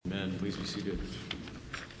Please be seated.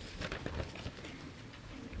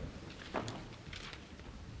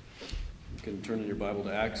 You can turn in your Bible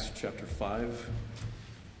to Acts chapter 5,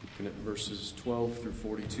 looking at verses 12 through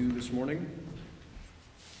 42 this morning.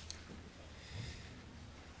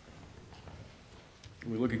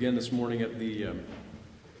 We look again this morning at the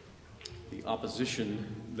opposition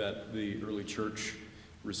that the early church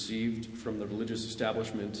received from the religious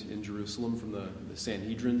establishment in Jerusalem, from the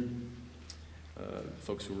Sanhedrin,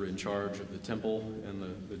 folks who were in charge of the temple and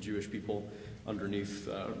the Jewish people underneath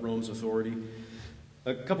Rome's authority.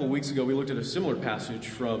 A couple of weeks ago, we looked at a similar passage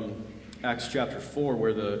from Acts chapter 4,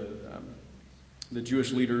 where the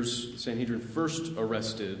Jewish leaders, Sanhedrin, first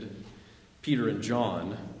arrested Peter and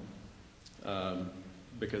John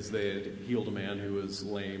because they had healed a man who was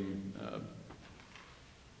lame,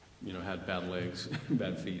 had bad legs,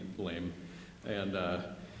 bad feet, lame, and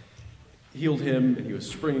healed him, and he was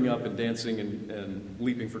springing up and dancing and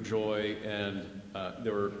leaping for joy, and they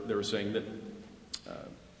were saying that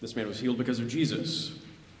this man was healed because of Jesus,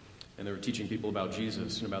 and they were teaching people about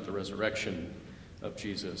Jesus and about the resurrection of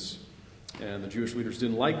Jesus. And the Jewish leaders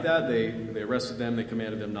didn't like that. They arrested them. They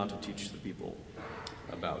commanded them not to teach the people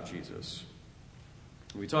about Jesus.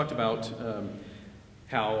 We talked about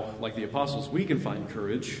how, like the apostles, we can find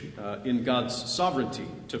courage in God's sovereignty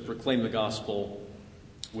to proclaim the gospel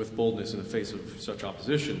with boldness in the face of such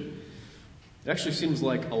opposition. It actually seems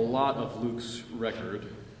like a lot of Luke's record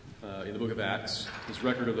in the book of Acts, his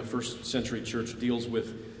record of the first century church, deals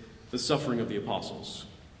with the suffering of the apostles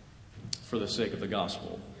for the sake of the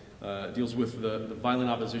gospel. Deals with the violent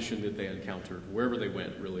opposition that they encountered wherever they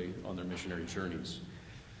went, really, on their missionary journeys.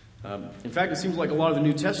 In fact, it seems like a lot of the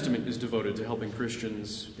New Testament is devoted to helping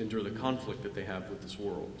Christians endure the conflict that they have with this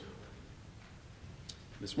world.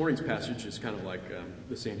 This morning's passage is kind of like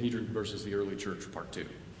the Sanhedrin versus the early church, part 2.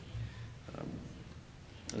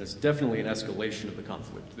 And it's definitely an escalation of the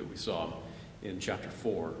conflict that we saw in chapter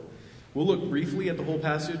 4. We'll look briefly at the whole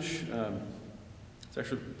passage. It's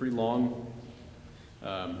actually pretty long.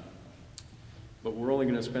 But we're only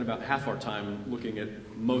going to spend about half our time looking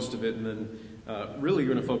at most of it, and then really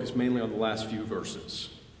going to focus mainly on the last few verses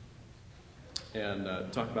and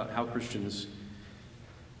talk about how Christians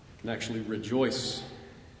can actually rejoice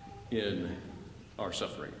in our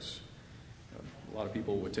sufferings. A lot of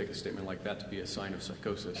people would take a statement like that to be a sign of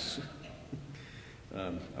psychosis.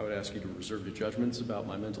 I would ask you to reserve your judgments about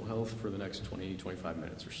my mental health for the next 20-25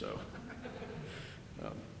 minutes or so.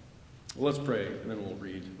 Well, let's pray, and then we'll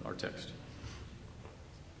read our text.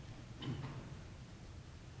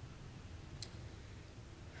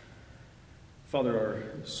 Father,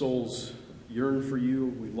 our souls yearn for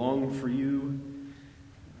you. We long for you.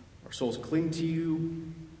 Our souls cling to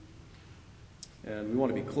you. And we want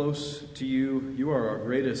to be close to you. You are our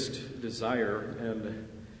greatest desire.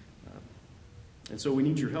 And so we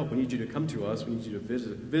need your help. We need you to come to us. We need you to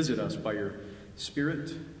visit us by your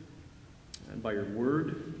Spirit and by your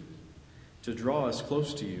word to draw us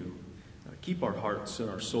close to you. Keep our hearts and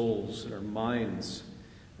our souls and our minds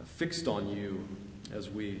fixed on you as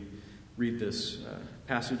we read this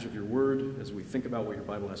passage of your word, as we think about what your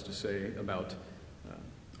Bible has to say about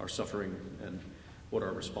our suffering and what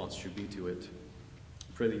our response should be to it.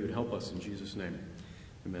 I pray that you would help us in Jesus' name.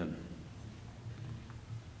 Amen.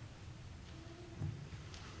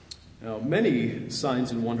 Now, many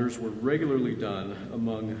signs and wonders were regularly done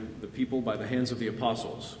among the people by the hands of the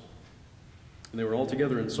apostles, and they were all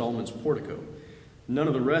together in Solomon's portico. None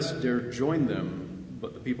of the rest dared join them,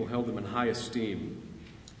 but the people held them in high esteem.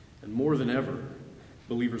 And more than ever,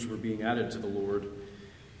 believers were being added to the Lord,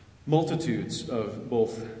 multitudes of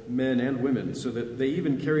both men and women, so that they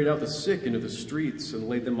even carried out the sick into the streets and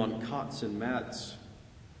laid them on cots and mats,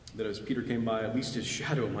 that as Peter came by, at least his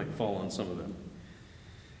shadow might fall on some of them.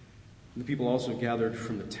 And the people also gathered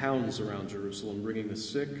from the towns around Jerusalem, bringing the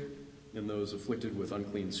sick and those afflicted with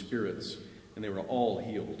unclean spirits, and they were all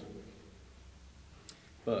healed.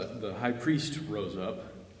 But the high priest rose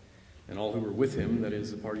up, and all who were with him, that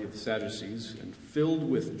is, the party of the Sadducees, and filled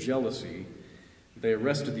with jealousy, they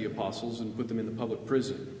arrested the apostles and put them in the public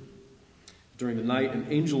prison. During the night, an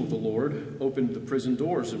angel of the Lord opened the prison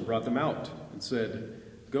doors and brought them out, and said,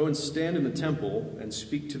 "Go and stand in the temple and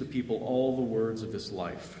speak to the people all the words of this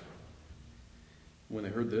life." When they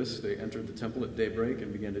heard this, they entered the temple at daybreak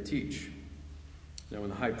and began to teach. Now when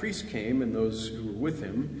the high priest came and those who were with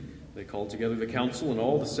him, they called together the council and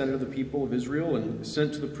all the senate of the people of Israel and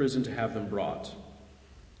sent to the prison to have them brought.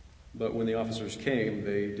 But when the officers came,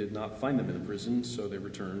 they did not find them in the prison, so they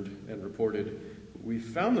returned and reported, "We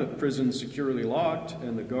found the prison securely locked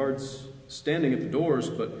and the guards standing at the doors,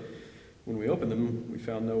 but when we opened them, we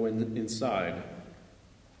found no one inside."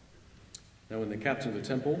 Now when the captain of the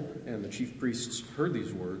temple and the chief priests heard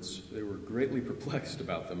these words, they were greatly perplexed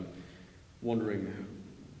about them, wondering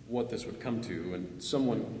what this would come to. And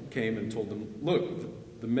someone came and told them,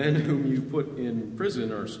 "Look, the men whom you put in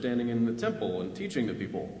prison are standing in the temple and teaching the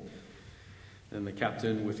people." And the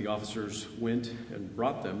captain with the officers went and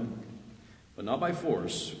brought them, but not by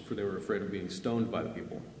force, for they were afraid of being stoned by the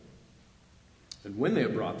people. And when they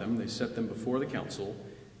had brought them, they set them before the council,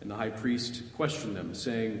 and the high priest questioned them,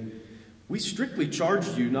 saying, "We strictly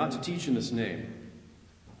charged you not to teach in this name.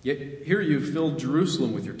 Yet here you filled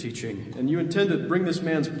Jerusalem with your teaching, and you intend to bring this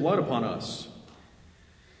man's blood upon us."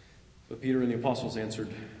 But Peter and the apostles answered,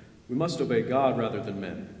 "We must obey God rather than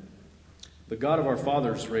men. The God of our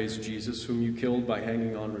fathers raised Jesus, whom you killed by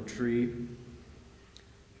hanging on a tree.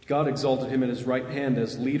 God exalted him at his right hand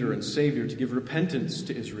as leader and savior to give repentance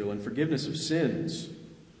to Israel and forgiveness of sins.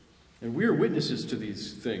 And we are witnesses to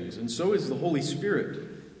these things, and so is the Holy Spirit,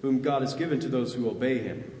 whom God has given to those who obey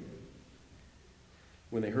him."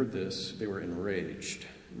 When they heard this, they were enraged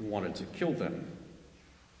and wanted to kill them.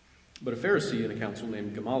 But a Pharisee in the council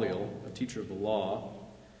named Gamaliel, a teacher of the law,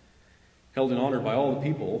 held in honor by all the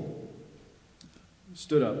people,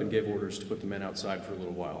 stood up and gave orders to put the men outside for a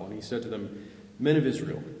little while. And he said to them, "Men of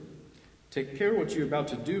Israel, take care what you are about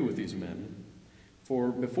to do with these men.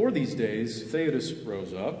 For before these days, Theudas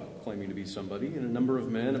rose up, claiming to be somebody, and a number of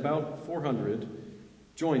men, about 400,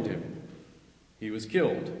 joined him. He was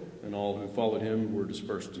killed, and all who followed him were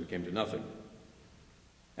dispersed and came to nothing.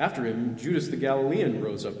 After him, Judas the Galilean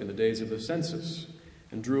rose up in the days of the census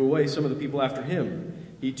and drew away some of the people after him.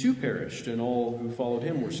 He too perished, and all who followed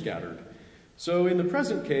him were scattered. So in the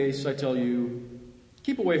present case, I tell you,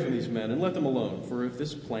 keep away from these men and let them alone. For if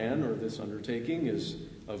this plan or this undertaking is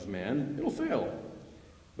of man, it will fail.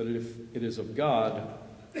 But if it is of God,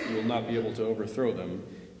 you will not be able to overthrow them.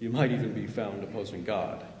 You might even be found opposing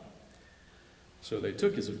God." So they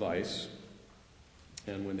took his advice,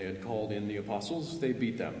 and when they had called in the apostles, they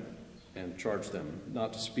beat them and charged them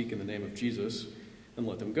not to speak in the name of Jesus, and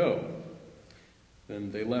let them go.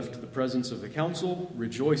 Then they left the presence of the council,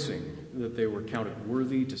 rejoicing that they were counted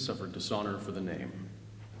worthy to suffer dishonor for the name.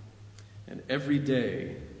 And every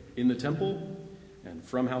day in the temple and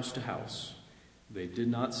from house to house, they did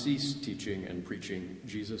not cease teaching and preaching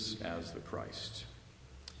Jesus as the Christ.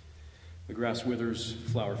 The grass withers,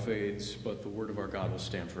 flower fades, but the word of our God will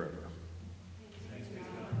stand forever.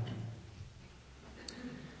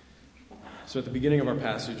 So at the beginning of our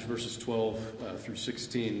passage, verses 12 through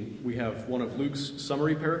 16, we have one of Luke's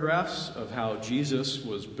summary paragraphs of how Jesus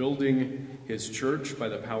was building his church by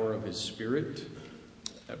the power of his Spirit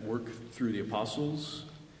at work through the apostles,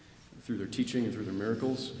 through their teaching and through their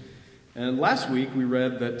miracles. And last week we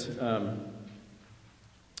read that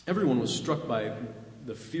everyone was struck by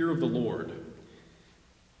the fear of the Lord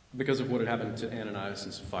because of what had happened to Ananias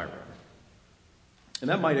and Sapphira. And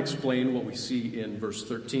that might explain what we see in verse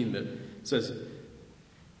 13 that says,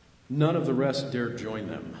 "None of the rest dared join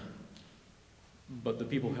them, but the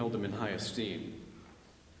people held them in high esteem."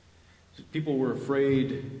 People were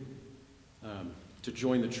afraid to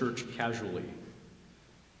join the church casually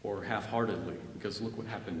or half-heartedly, because look what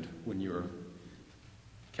happened when you're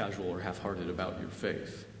casual or half-hearted about your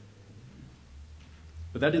faith.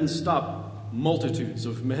 But that didn't stop multitudes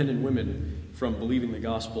of men and women from believing the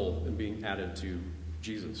gospel and being added to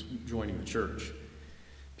Jesus, joining the church.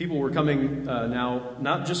 People were coming now,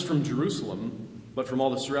 not just from Jerusalem, but from all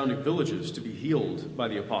the surrounding villages to be healed by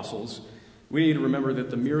the apostles. We need to remember that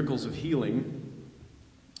the miracles of healing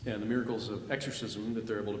and the miracles of exorcism that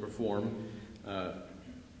they're able to perform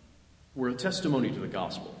were a testimony to the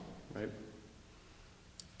gospel, right?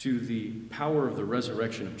 To the power of the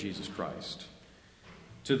resurrection of Jesus Christ,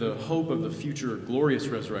 to the hope of the future glorious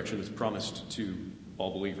resurrection that's promised to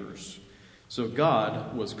all believers. So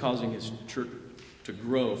God was causing his church to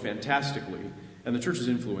grow fantastically, and the church's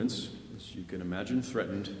influence, as you can imagine,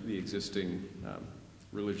 threatened the existing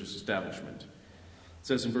religious establishment. It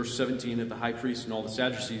says in verse 17 that the high priest and all the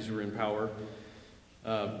Sadducees who were in power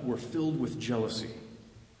were filled with jealousy,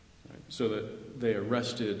 right? So that they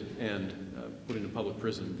arrested and put into public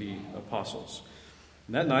prison the apostles.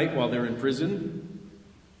 And that night, while they're in prison,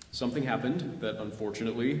 something happened that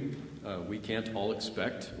unfortunately we can't all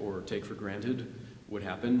expect or take for granted would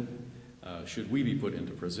happen should we be put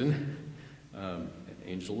into prison. An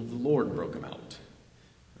angel of the Lord broke him out.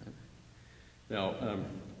 Right? Now,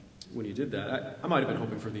 when he did that, I might have been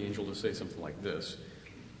hoping for the angel to say something like this: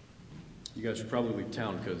 "You guys should probably leave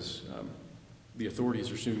town because the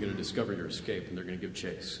authorities are soon going to discover your escape and they're going to give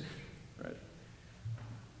chase." Right?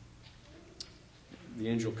 The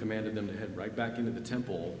angel commanded them to head right back into the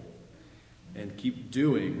temple and keep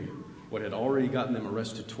doing what had already gotten them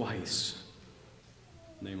arrested twice,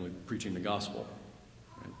 namely preaching the gospel.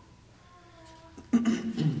 Right?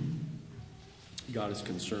 God is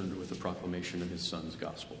concerned with the proclamation of his Son's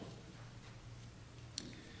gospel.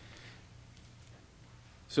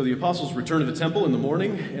 So the apostles return to the temple in the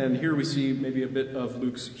morning, and here we see maybe a bit of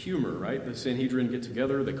Luke's humor, right? The Sanhedrin get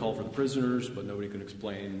together, they call for the prisoners, but nobody can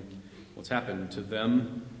explain what's happened to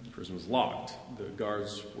them. The prison was locked. The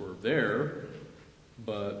guards were there,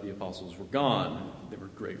 but the apostles were gone. They were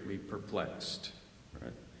greatly perplexed,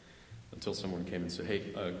 right? Until someone came and said,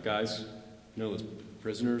 hey, guys, you know those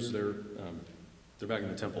prisoners, they're back in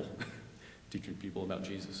the temple teaching people about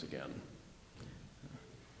Jesus again.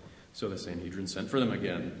 So the Sanhedrin sent for them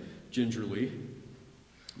again, gingerly,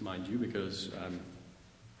 mind you, because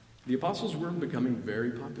the apostles were becoming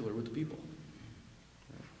very popular with the people.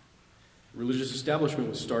 The religious establishment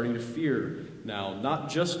was starting to fear now, not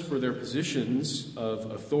just for their positions of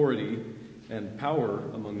authority and power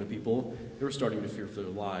among the people, they were starting to fear for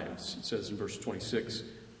their lives. It says in verse 26,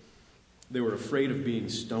 they were afraid of being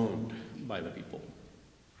stoned by the people.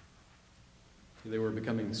 They were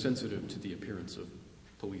becoming sensitive to the appearance of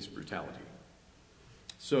police brutality.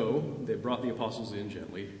 So they brought the apostles in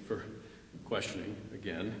gently for questioning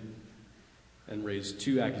again and raised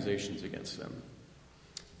two accusations against them.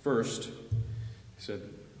 First, he said,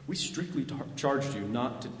 we strictly charged you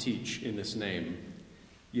not to teach in this name,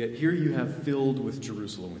 yet here you have filled with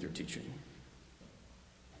Jerusalem with your teaching.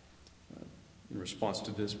 In response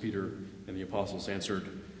to this, Peter and the apostles answered,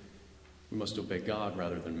 we must obey God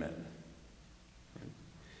rather than men. Right?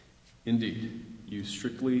 Indeed, you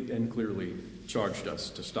strictly and clearly charged us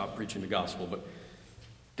to stop preaching the gospel, but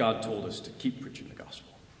God told us to keep preaching the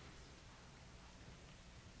gospel.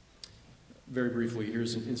 Very briefly,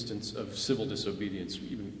 here's an instance of civil disobedience,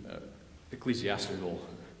 even ecclesiastical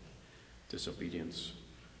disobedience.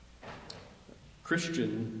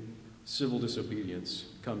 Christian civil disobedience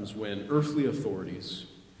comes when earthly authorities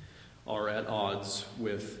are at odds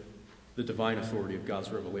with the divine authority of God's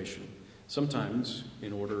revelation. Sometimes,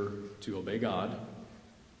 in order to obey God,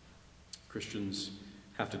 Christians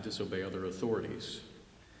have to disobey other authorities.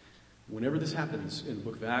 Whenever this happens in the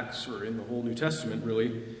book of Acts or in the whole New Testament,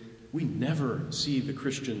 really, we never see the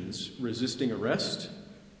Christians resisting arrest.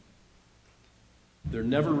 They're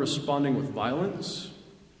never responding with violence.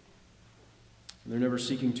 And they're never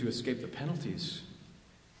seeking to escape the penalties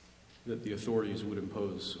that the authorities would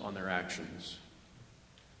impose on their actions.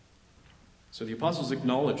 So the apostles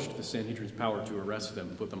acknowledged the Sanhedrin's power to arrest them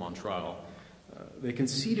and put them on trial. They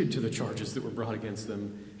conceded to the charges that were brought against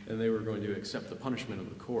them, and they were going to accept the punishment of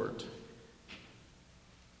the court.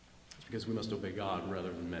 Because we must obey God rather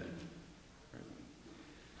than men. Right?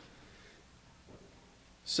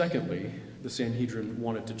 Secondly, the Sanhedrin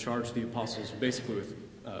wanted to charge the apostles basically with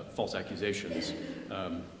false accusations.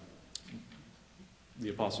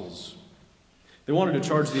 They wanted to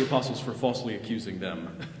charge the apostles for falsely accusing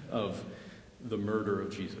them of the murder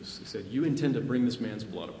of Jesus. They said, you intend to bring this man's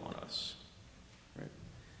blood upon us. Right?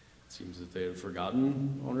 It seems that they had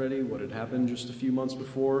forgotten already what had happened just a few months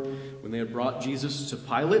before when they had brought Jesus to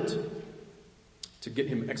Pilate to get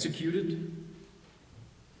him executed.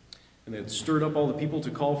 And they had stirred up all the people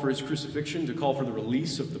to call for his crucifixion, to call for the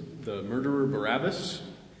release of the murderer Barabbas.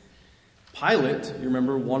 Pilate, you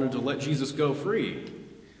remember, wanted to let Jesus go free.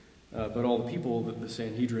 But all the people that the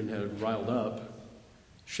Sanhedrin had riled up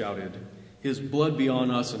shouted, his blood be on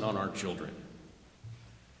us and on our children.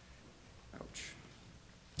 Ouch.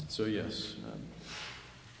 So yes,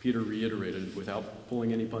 Peter reiterated without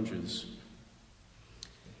pulling any punches,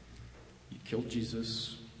 you killed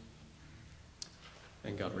Jesus,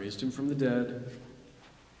 and God raised him from the dead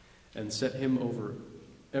and set him over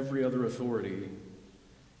every other authority,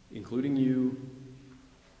 including you,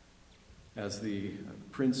 as the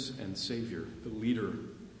Prince and Savior, the leader,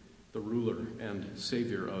 the ruler and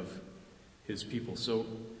Savior of his people. So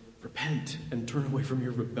repent and turn away from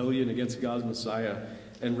your rebellion against God's Messiah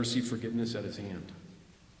and receive forgiveness at his hand.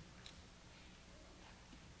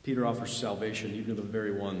 Peter offers salvation even to the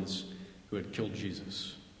very ones who had killed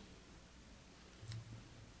Jesus.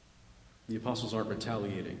 The apostles aren't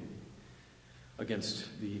retaliating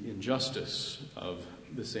against the injustice of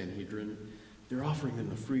the Sanhedrin. They're offering them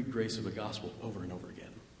the free grace of the gospel over and over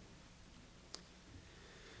again.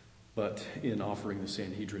 But in offering the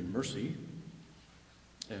Sanhedrin mercy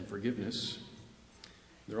and forgiveness,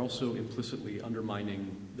 they're also implicitly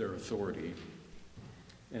undermining their authority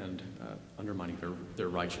and undermining their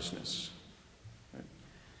righteousness. Right?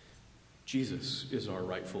 Jesus is our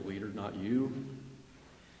rightful leader, not you.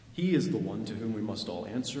 He is the one to whom we must all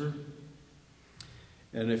answer.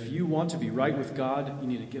 And if you want to be right with God, you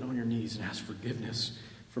need to get on your knees and ask forgiveness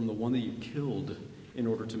from the one that you killed in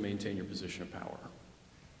order to maintain your position of power.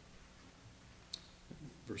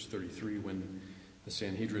 Verse 33, when the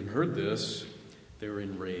Sanhedrin heard this, they were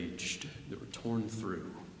enraged. They were torn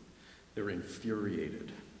through. They were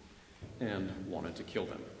infuriated and wanted to kill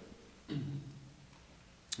them.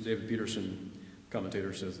 David Peterson,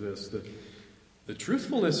 commentator, says this: the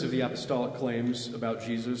truthfulness of the apostolic claims about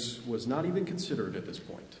Jesus was not even considered at this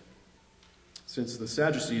point, since the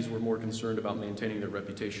Sadducees were more concerned about maintaining their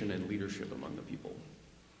reputation and leadership among the people.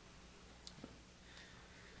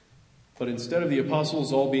 But instead of the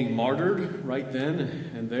apostles all being martyred right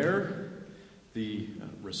then and there, the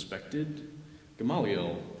respected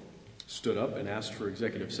Gamaliel stood up and asked for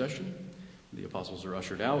executive session. The apostles are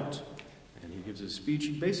ushered out, and he gives his speech.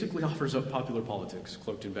 He basically offers up popular politics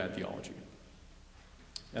cloaked in bad theology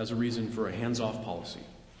as a reason for a hands-off policy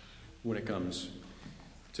when it comes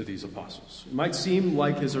to these apostles. It might seem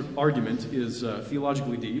like his argument is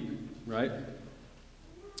theologically deep, right?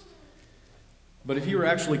 But if he were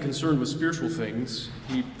actually concerned with spiritual things,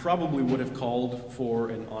 he probably would have called for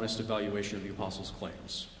an honest evaluation of the apostles'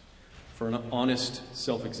 claims, for an honest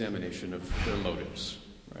self-examination of their motives,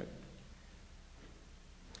 right?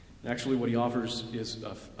 And actually, what he offers is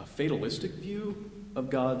a fatalistic view of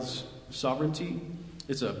God's sovereignty.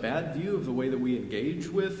 It's a bad view of the way that we engage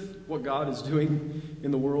with what God is doing in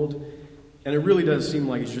the world. And it really does seem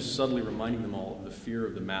like he's just subtly reminding them all of the fear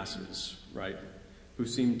of the masses, right, who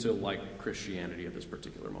seem to like Christianity at this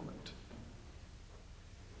particular moment.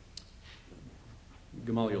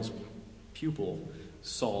 Gamaliel's pupil,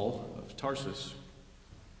 Saul of Tarsus,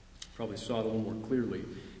 probably saw it a little more clearly.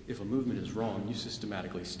 If a movement is wrong, you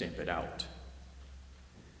systematically stamp it out.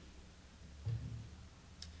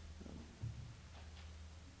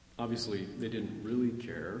 Obviously, they didn't really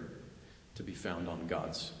care to be found on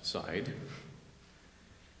God's side,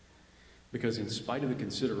 because in spite of the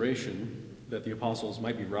consideration that the apostles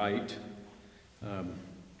might be right,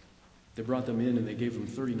 they brought them in and they gave them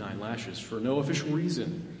 39 lashes for no official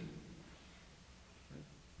reason.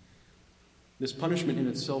 This punishment in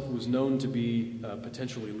itself was known to be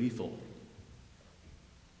potentially lethal.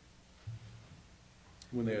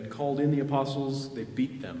 When they had called in the apostles, they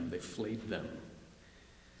beat them, they flayed them,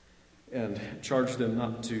 and charged them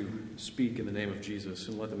not to speak in the name of Jesus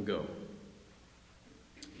and let them go.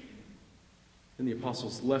 And the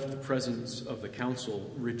apostles left the presence of the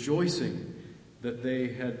council rejoicing that they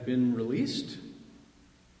had been released?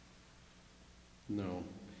 No.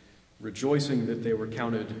 Rejoicing that they were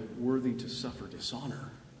counted worthy to suffer dishonor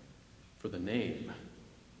for the name.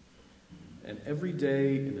 And every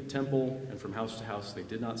day in the temple and from house to house, they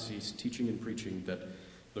did not cease teaching and preaching that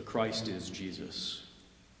the Christ is Jesus.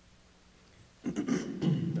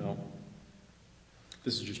 No.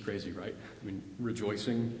 This is just crazy, right? I mean,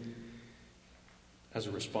 rejoicing as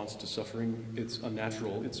a response to suffering, it's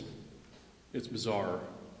unnatural, it's bizarre.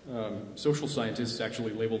 Social scientists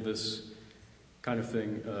actually labeled this kind of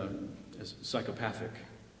thing as psychopathic.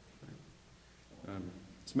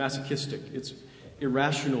 It's masochistic. It's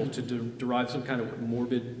irrational to derive some kind of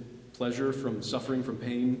morbid pleasure from suffering, from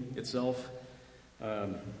pain itself.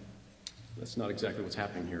 That's not exactly what's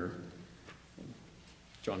happening here.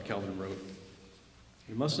 John Calvin wrote,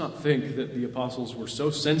 "You must not think that the apostles were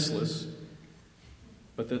so senseless,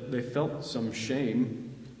 but that they felt some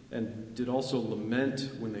shame and did also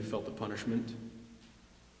lament when they felt the punishment.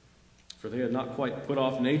 For they had not quite put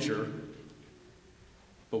off nature,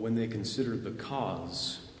 but when they considered the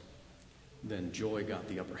cause, then joy got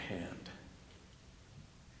the upper hand."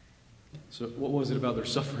 So what was it about their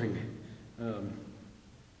suffering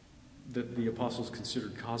that the apostles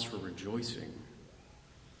considered cause for rejoicing?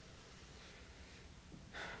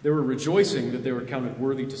 They were rejoicing that they were counted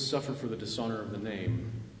worthy to suffer for the dishonor of the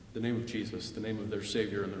name of Jesus, the name of their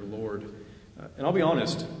Savior and their Lord. And I'll be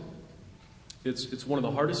honest, it's one of the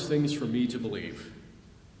hardest things for me to believe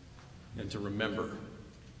and to remember,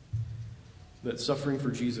 that suffering for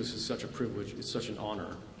Jesus is such a privilege, it's such an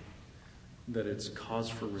honor, that it's cause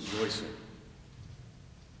for rejoicing.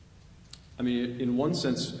 I mean, in one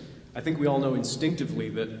sense, I think we all know instinctively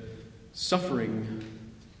that suffering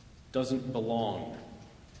doesn't belong.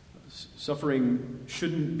 Suffering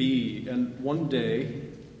shouldn't be, and one day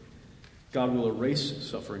God will erase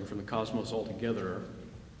suffering from the cosmos altogether.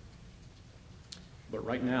 But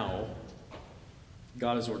right now,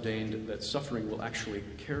 God has ordained that suffering will actually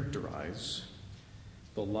characterize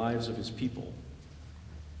the lives of his people.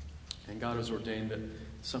 And God has ordained that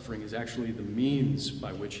suffering is actually the means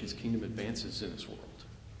by which his kingdom advances in this world.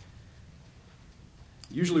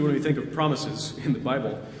 Usually when we think of promises in the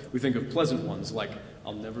Bible, we think of pleasant ones like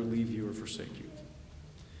I'll never leave you or forsake you.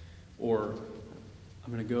 Or,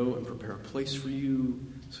 I'm going to go and prepare a place for you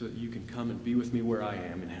so that you can come and be with me where I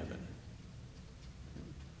am in heaven.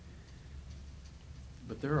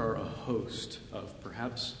 But there are a host of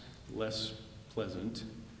perhaps less pleasant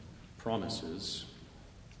promises.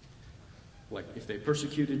 Like, if they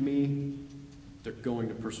persecuted me, they're going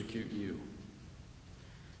to persecute you.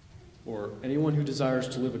 Or anyone who desires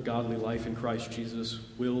to live a godly life in Christ Jesus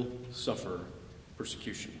will suffer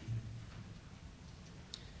persecution.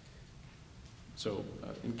 So,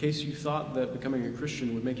 in case you thought that becoming a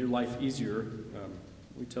Christian would make your life easier,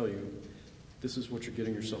 we tell you, this is what you're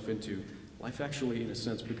getting yourself into. Life actually, in a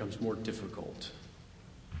sense, becomes more difficult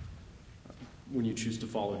when you choose to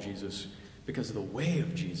follow Jesus, because the way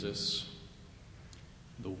of Jesus,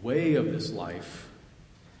 the way of this life,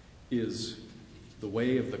 is the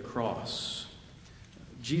way of the cross.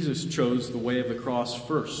 Jesus chose the way of the cross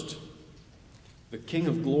first. The King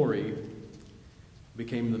of glory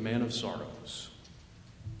became the man of sorrows.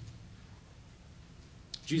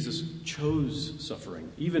 Jesus chose suffering,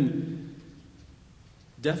 even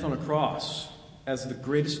death on a cross, as the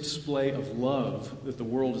greatest display of love that the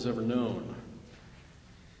world has ever known.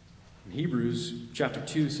 In Hebrews chapter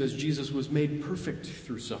 2 says Jesus was made perfect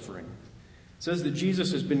through suffering. It says that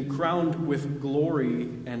Jesus has been crowned with glory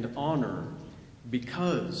and honor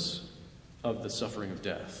because of the suffering of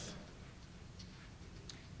death.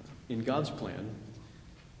 In God's plan,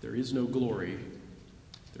 there is no glory,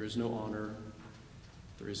 there is no honor,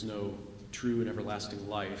 there is no true and everlasting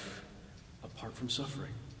life apart from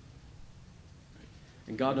suffering.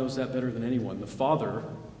 And God knows that better than anyone. The Father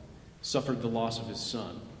suffered the loss of his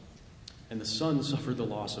Son, and the Son suffered the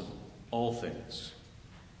loss of all things,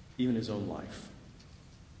 even his own life.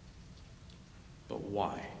 But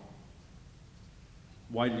why?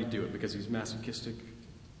 Why did he do it? Because he's masochistic?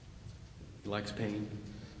 He likes pain?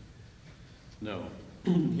 No.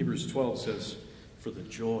 Hebrews 12 says, for the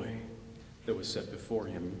joy that was set before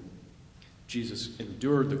him, Jesus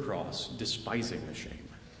endured the cross, despising the shame.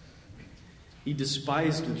 He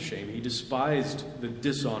despised the shame. He despised the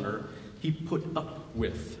dishonor. He put up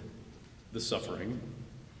with the suffering.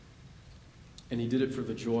 And he did it for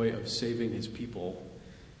the joy of saving his people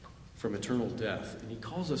from eternal death. And he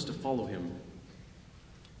calls us to follow him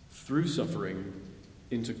through suffering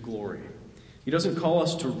into glory. He doesn't call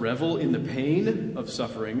us to revel in the pain of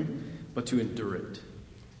suffering, but to endure it.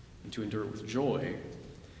 And to endure it with joy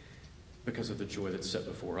because of the joy that's set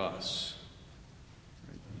before us.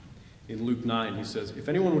 In Luke 9, he says, if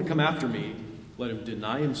anyone would come after me, let him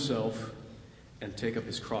deny himself and take up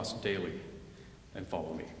his cross daily and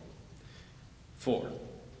follow me. 4,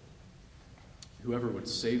 whoever would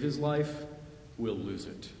save his life will lose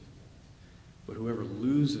it. But whoever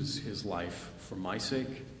loses his life for my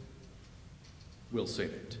sake will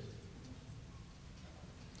save it.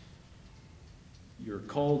 You're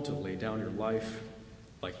called to lay down your life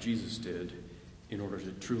like Jesus did in order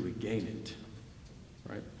to truly gain it.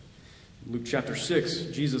 Right? In Luke chapter 6,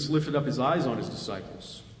 Jesus lifted up his eyes on his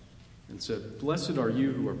disciples and said, blessed are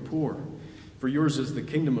you who are poor, for yours is the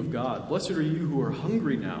kingdom of God. Blessed are you who are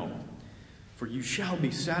hungry now, for you shall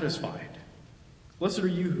be satisfied. Blessed are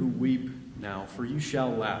you who weep now, for you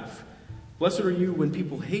shall laugh. Blessed are you when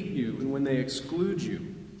people hate you and when they exclude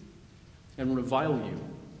you and revile you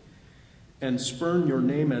and spurn your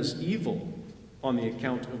name as evil on the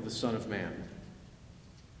account of the Son of Man.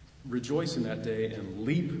 Rejoice in that day and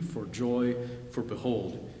leap for joy, for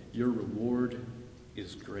behold, your reward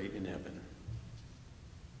is great in heaven.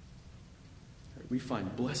 We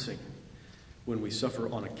find blessing when we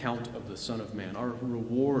suffer on account of the Son of Man. Our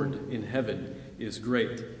reward in heaven is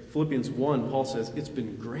great. Philippians 1, Paul says, it's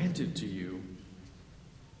been granted to you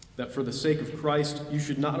that for the sake of Christ, you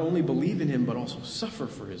should not only believe in him, but also suffer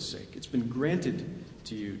for his sake. It's been granted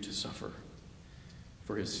to you to suffer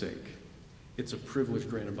for his sake. It's a privilege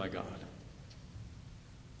granted by God.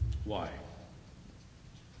 Why?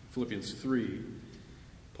 Philippians 3,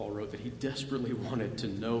 Paul wrote that he desperately wanted to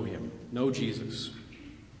know him, know Jesus,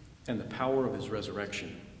 and the power of his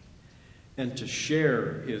resurrection, and to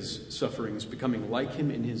share his sufferings, becoming like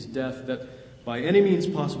him in his death, that by any means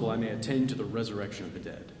possible I may attain to the resurrection of the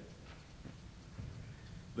dead.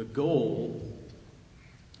 The goal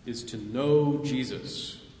is to know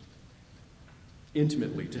Jesus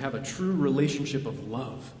intimately, to have a true relationship of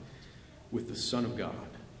love with the Son of God,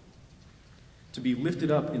 to be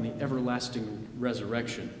lifted up in the everlasting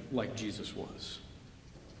resurrection like Jesus was.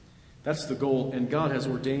 That's the goal, and God has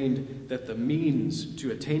ordained that the means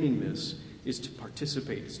to attaining this is to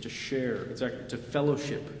participate, is to share, it's to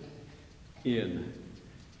fellowship in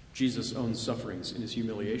Jesus' own sufferings, in his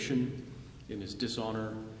humiliation, in his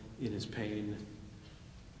dishonor, in his pain,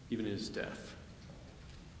 even in his death.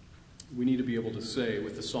 We need to be able to say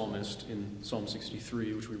with the psalmist in Psalm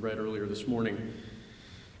 63, which we read earlier this morning,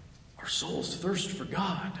 our souls thirst for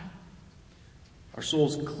God. Our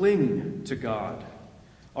souls cling to God.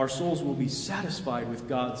 Our souls will be satisfied with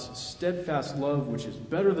God's steadfast love, which is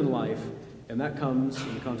better than life, and that comes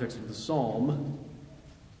in the context of the psalm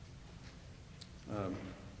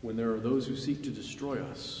when there are those who seek to destroy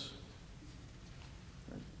us.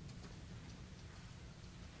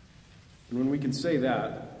 And when we can say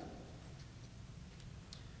that,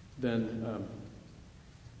 then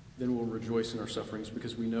we'll rejoice in our sufferings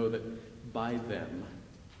because we know that by them,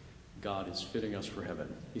 God is fitting us for heaven.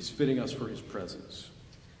 He's fitting us for his presence.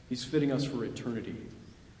 He's fitting us for eternity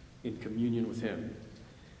in communion with him.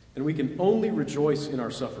 And we can only rejoice in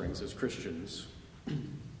our sufferings as Christians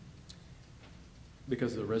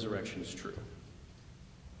because the resurrection is true.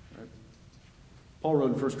 Right? Paul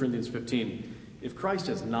wrote in 1 Corinthians 15, if Christ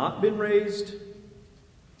has not been raised,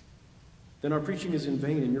 then our preaching is in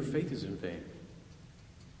vain and your faith is in vain.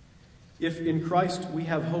 If in Christ we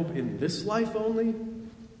have hope in this life only,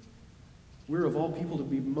 we're of all people to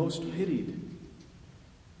be most pitied.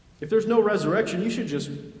 If there's no resurrection, you should just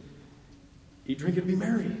eat, drink, and be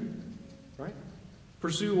merry, right?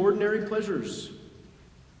 Pursue ordinary pleasures.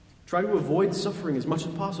 Try to avoid suffering as much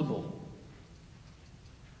as possible.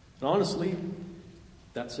 And honestly,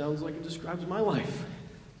 that sounds like it describes my life.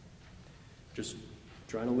 Just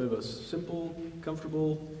trying to live a simple,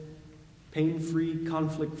 comfortable, pain-free,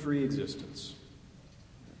 conflict-free existence.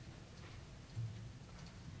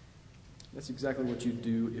 That's exactly what you'd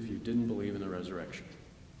do if you didn't believe in the resurrection.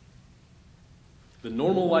 The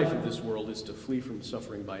normal life of this world is to flee from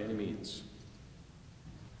suffering by any means.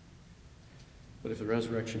 But if the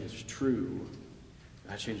resurrection is true,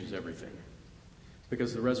 that changes everything.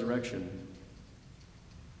 Because the resurrection,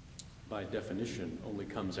 by definition, only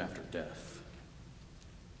comes after death.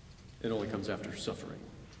 It only comes after suffering.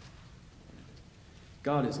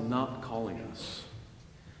 God is not calling us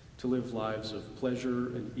to live lives of pleasure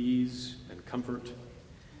and ease and comfort.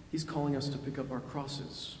 He's calling us to pick up our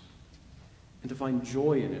crosses and to find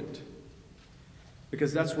joy in it,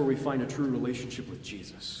 because that's where we find a true relationship with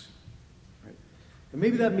Jesus. Right? And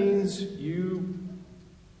maybe that means you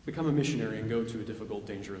become a missionary and go to a difficult,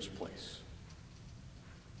 dangerous place.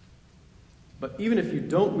 But even if you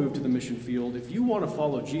don't move to the mission field, if you want to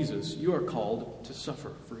follow Jesus, you are called to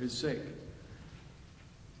suffer for his sake.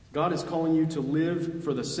 God is calling you to live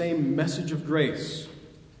for the same message of grace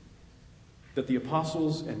that the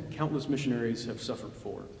apostles and countless missionaries have suffered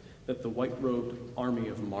for, that the white-robed army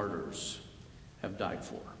of martyrs have died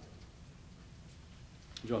for.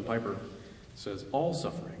 John Piper says, all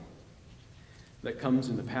suffering that comes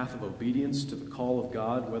in the path of obedience to the call of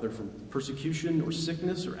God, whether from persecution or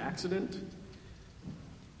sickness or accident,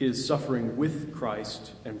 is suffering with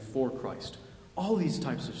Christ and for Christ. All these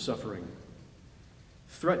types of suffering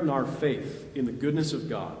threaten our faith in the goodness of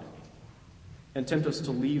God and tempt us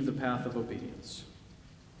to leave the path of obedience.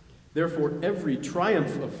 Therefore, every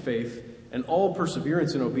triumph of faith and all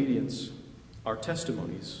perseverance in obedience are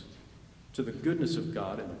testimonies to the goodness of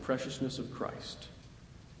God and the preciousness of Christ.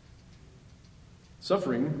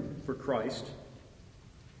 Suffering for Christ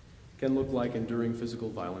can look like enduring physical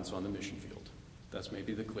violence on the mission field. That's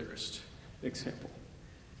maybe the clearest example.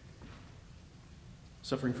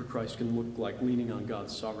 Suffering for Christ can look like leaning on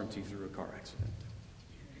God's sovereignty through a car accident,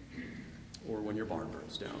 or when your barn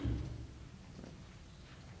burns down.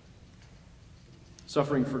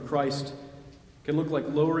 Suffering for Christ can look like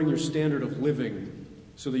lowering your standard of living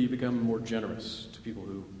so that you become more generous to people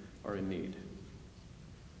who are in need.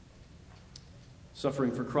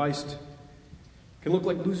 Suffering for Christ can look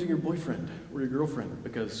like losing your boyfriend or your girlfriend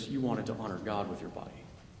because you wanted to honor God with your body.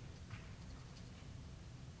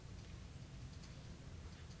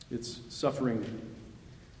 It's suffering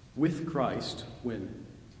with Christ when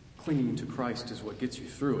clinging to Christ is what gets you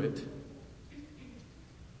through it.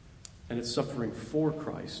 And it's suffering for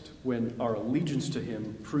Christ when our allegiance to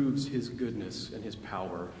him proves his goodness and his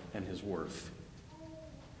power and his worth.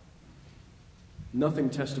 Nothing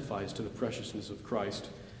testifies to the preciousness of Christ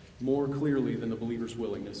more clearly than the believer's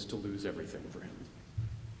willingness to lose everything for him.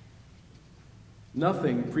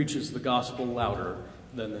 Nothing preaches the gospel louder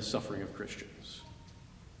than the suffering of Christians.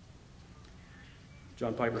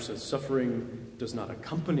 John Piper says, suffering does not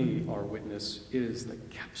accompany our witness, it is the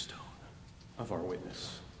capstone of our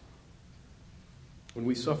witness. When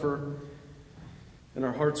we suffer and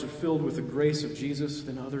our hearts are filled with the grace of Jesus,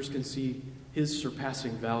 then others can see his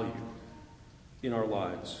surpassing value in our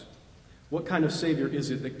lives. What kind of Savior is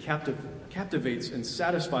it that captivates and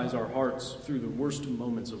satisfies our hearts through the worst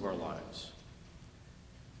moments of our lives?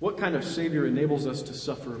 What kind of Savior enables us to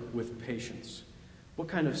suffer with patience? What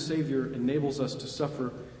kind of Savior enables us to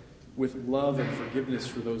suffer with love and forgiveness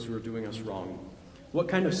for those who are doing us wrong? What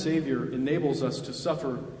kind of Savior enables us to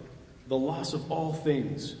suffer the loss of all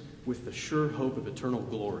things with the sure hope of eternal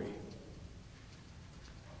glory?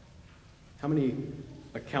 How many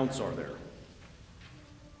accounts are there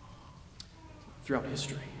throughout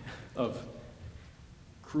history of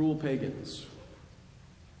cruel pagans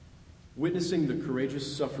witnessing the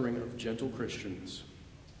courageous suffering of gentle Christians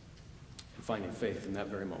and finding faith in that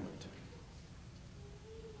very moment?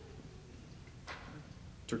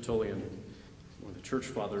 Tertullian, one of the church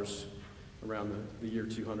fathers around the year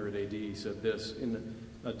 200 AD, said this in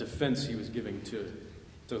a defense he was giving to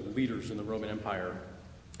leaders in the Roman Empire,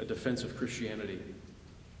 a defense of Christianity.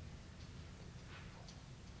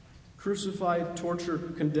 Crucify, torture,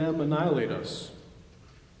 condemn, annihilate us.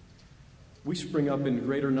 We spring up in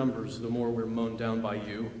greater numbers the more we're mown down by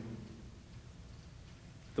you.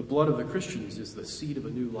 The blood of the Christians is the seed of a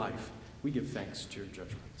new life. We give thanks to your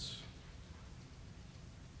judgments.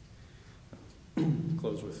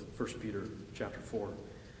 Close with 1 Peter chapter 4.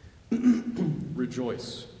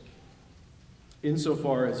 Rejoice,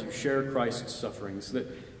 insofar as you share Christ's sufferings, that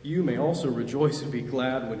you may also rejoice and be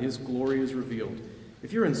glad when his glory is revealed.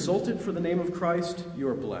 If you're insulted for the name of Christ, you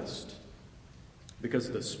are blessed, because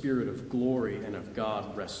the Spirit of glory and of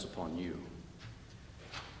God rests upon you.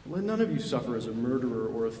 Let none of you suffer as a murderer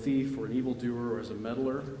or a thief or an evildoer or as a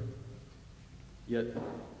meddler. Yet,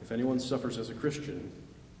 if anyone suffers as a Christian,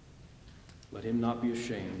 let him not be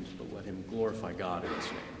ashamed, but let him glorify God in his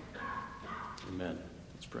name. Amen.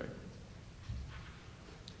 Let's pray.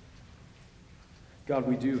 God,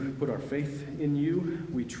 we do put our faith in you.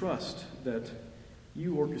 We trust that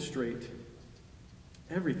you orchestrate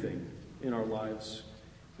everything in our lives,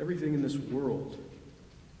 everything in this world,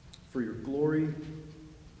 for your glory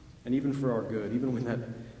and even for our good, even when that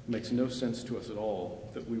makes no sense to us at all,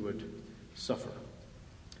 that we would suffer.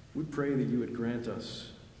 We pray that you would grant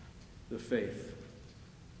us the faith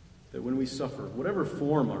that when we suffer, whatever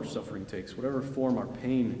form our suffering takes, whatever form our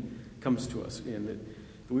pain comes to us in, that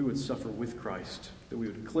we would suffer with Christ, that we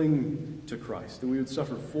would cling to Christ, that we would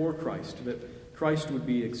suffer for Christ, that Christ would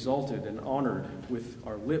be exalted and honored with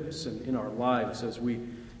our lips and in our lives as we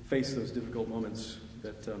face those difficult moments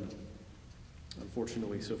that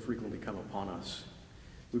unfortunately so frequently come upon us.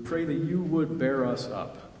 We pray that you would bear us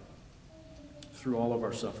up through all of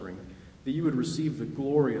our suffering, that you would receive the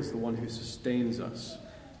glory as the one who sustains us,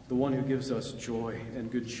 the one who gives us joy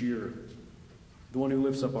and good cheer, the one who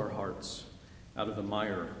lifts up our hearts out of the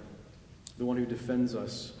mire, the one who defends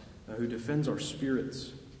us, who defends our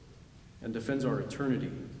spirits and defends our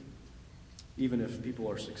eternity, even if people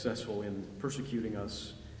are successful in persecuting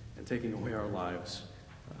us and taking away our lives.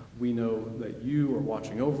 We know that you are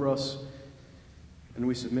watching over us, and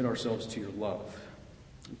we submit ourselves to your love.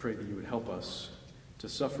 We pray that you would help us to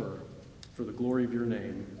suffer for the glory of your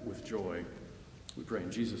name with joy. We pray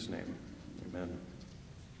in Jesus' name. Amen.